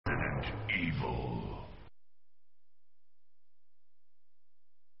evil.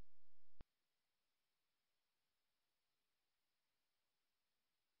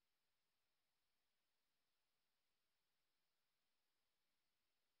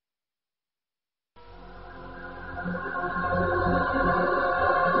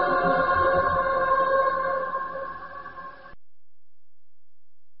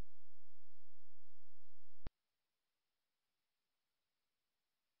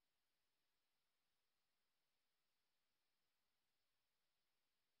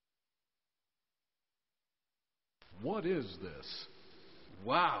 What is this?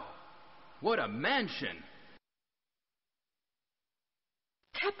 Wow, what a mansion!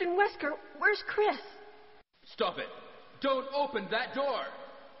 Captain Wesker, where's Chris? Stop it! Don't open that door!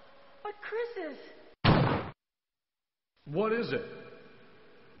 But Chris is... What is it?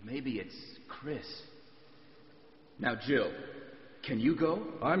 Maybe it's Chris. Now, Jill, can you go?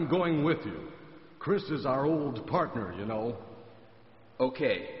 I'm going with you. Chris is our old partner, you know.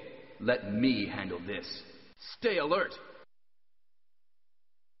 Okay, let me handle this. Stay alert!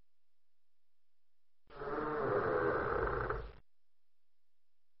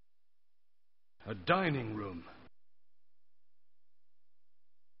 A dining room.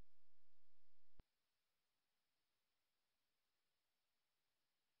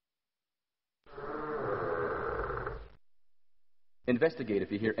 Investigate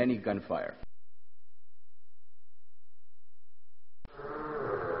if you hear any gunfire.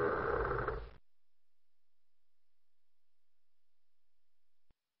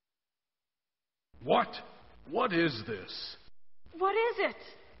 What? What is this? What is it?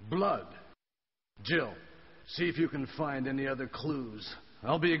 Blood. Jill, see if you can find any other clues.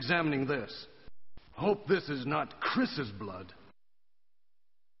 I'll be examining this. Hope this is not Chris's blood.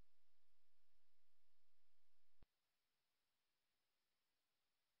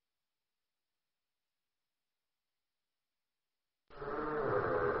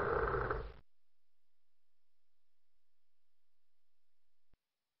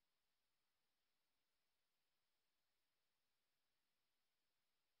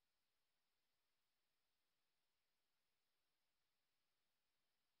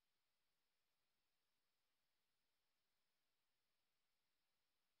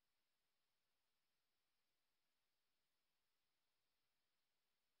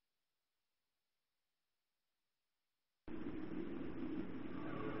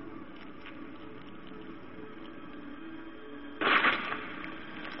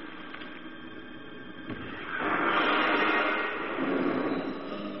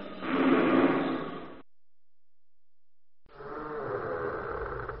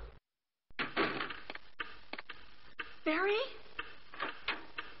 Barry?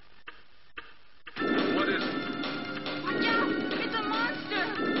 What is it? Watch out! It's a monster!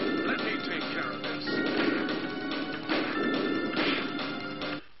 Let me take care of this.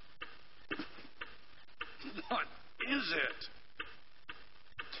 What is it?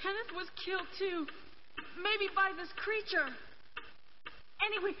 Kenneth was killed too. Maybe by this creature.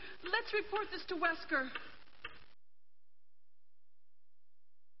 Anyway, let's report this to Wesker.